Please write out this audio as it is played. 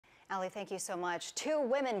Allie, thank you so much. Two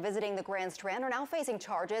women visiting the Grand Strand are now facing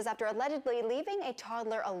charges after allegedly leaving a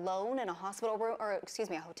toddler alone in a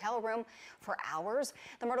hotel room for hours.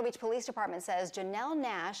 The Myrtle Beach Police Department says Janelle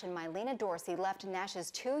Nash and Mylena Dorsey left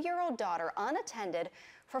Nash's 2-year-old daughter unattended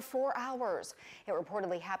for 4 hours. It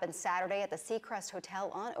reportedly happened Saturday at the Seacrest Hotel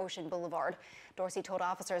on Ocean Boulevard. Dorsey told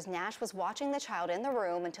officers Nash was watching the child in the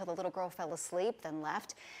room until the little girl fell asleep, then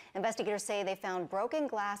left. Investigators say they found broken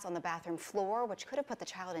glass on the bathroom floor, which could have put the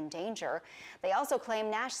child in danger. They also claim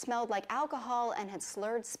Nash smelled like alcohol and had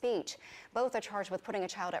slurred speech. Both are charged with putting a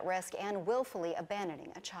child at risk and willfully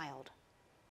abandoning a child.